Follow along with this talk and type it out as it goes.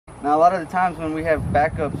Now a lot of the times when we have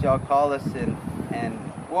backups, y'all call us and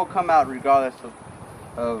we'll come out regardless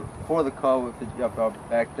of for the call if y'all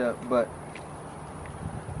backed up. But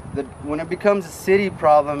when it becomes a city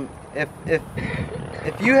problem, if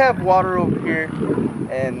you have water over here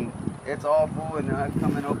and it's all full and I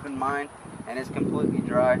come and open mine and it's completely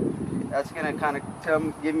dry, that's gonna kind of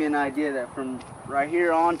give me an idea that from right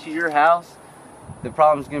here on to your house, the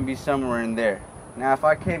problem's gonna be somewhere in there. Now if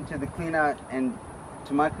I came to the clean out and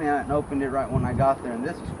to my clean out and opened it right when I got there and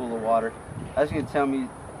this was full of water, that's gonna tell me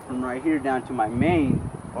from right here down to my main,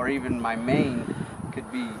 or even my main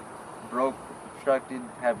could be broke, obstructed,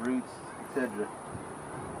 have roots, etc.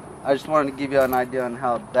 I just wanted to give you an idea on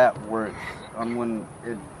how that works, on when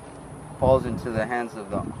it falls into the hands of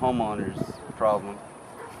the homeowner's problem.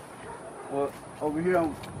 Well, over here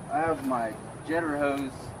I have my jetter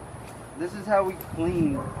hose. This is how we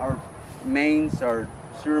clean our mains, our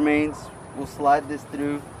sewer mains. We'll slide this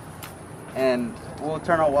through and we'll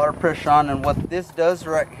turn our water pressure on, and what this does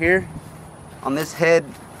right here on this head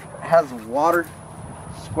has water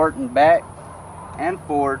squirting back and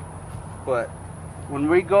forward. But when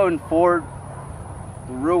we go forward,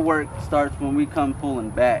 the real work starts when we come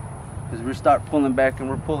pulling back, because we start pulling back and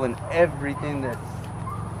we're pulling everything that's,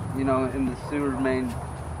 you know, in the sewer main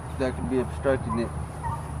that could be obstructing it.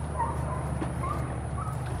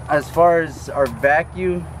 As far as our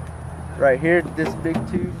vacuum right here, this big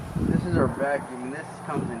tube, this is our vacuum, and this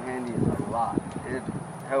comes in handy a lot. It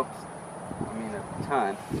helps, I mean, a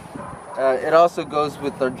ton. It also goes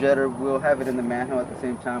with our jetter. We'll have it in the manhole at the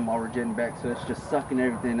same time while we're jetting back, so it's just sucking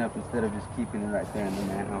everything up instead of just keeping it right there in the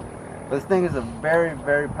manhole. But this thing is a very,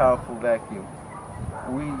 very powerful vacuum.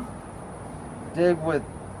 We dig with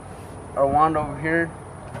our wand over here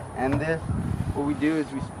and this. What we do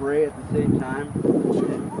is we spray at the same time.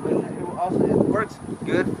 It works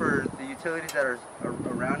good for the utilities that are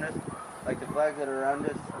around us, like the flags that are around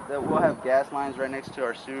us. That we'll have gas lines right next to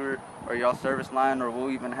our sewer or y'all service line, or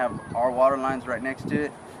we'll even have our water lines right next to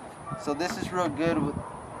it. So this is real good.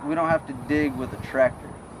 We don't have to dig with a tractor.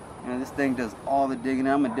 You know, this thing does all the digging.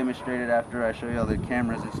 I'm gonna demonstrate it after I show you all the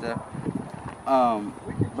cameras and stuff.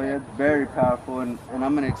 But it's very powerful, and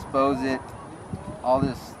I'm gonna expose it, all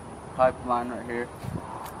this pipeline right here.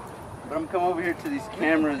 But I'm gonna come over here to these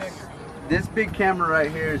cameras. This big camera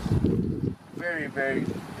right here is very, very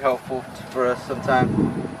helpful for us sometimes,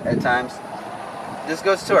 at times. This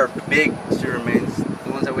goes to our big sewer mains,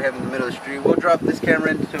 the ones that we have in the middle of the street. We'll drop this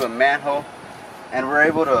camera into a manhole and we're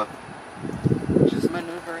able to just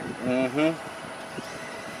maneuver it.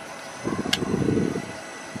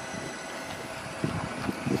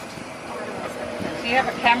 Do you have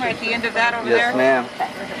a camera at the end of that over there? Yes, ma'am.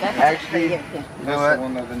 Actually, you know what? That's the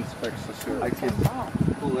one that inspects the sewer. I can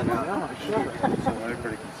pull it out. So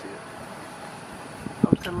everybody can see it.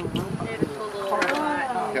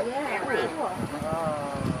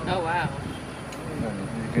 Oh, wow.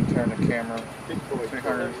 And you can turn the camera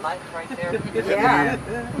 300. Lights right there. Yeah.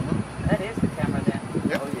 That is the camera then.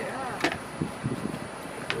 Yep. Oh, yeah.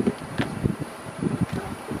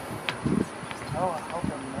 Oh, I hope I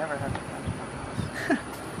never have to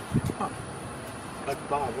That's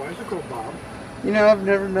Bob. Why is it called Bob? You know, I've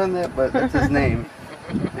never done that, but that's his name.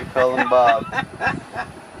 They call him Bob.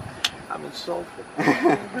 I'm insulted.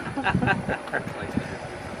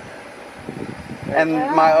 And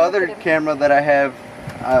my other camera that I have,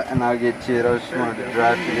 and I'll get to it, I just wanted to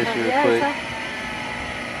drive to this real quick.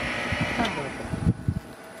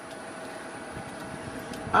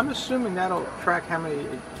 I'm assuming that'll track how many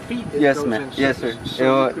feet it Yes, goes ma'am. in. Yes, sir. It's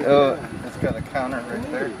got a counter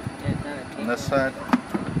right there on this side.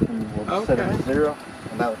 And we'll set it to 0,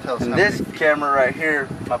 and that will tell us And how this many. camera right here,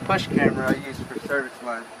 my push camera I use for service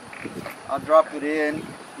line. I'll drop it in,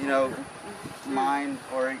 you know, mine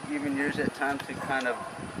or even yours at times to kind of,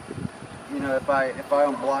 you know, if I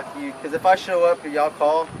don't block you, because if I show up and y'all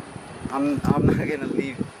call, I'm not gonna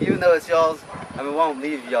leave, even though it's y'all's. I mean, won't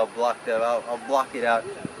leave y'all blocked up. I'll block it out,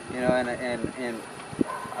 you know, and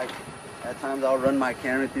at times I'll run my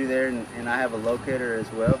camera through there, and I have a locator as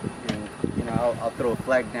well, and you know I'll throw a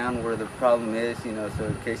flag down where the problem is, you know, so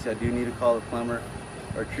in case I do need to call the plumber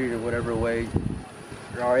or treat it whatever way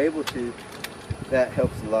you are able to, that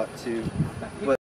helps a lot too. But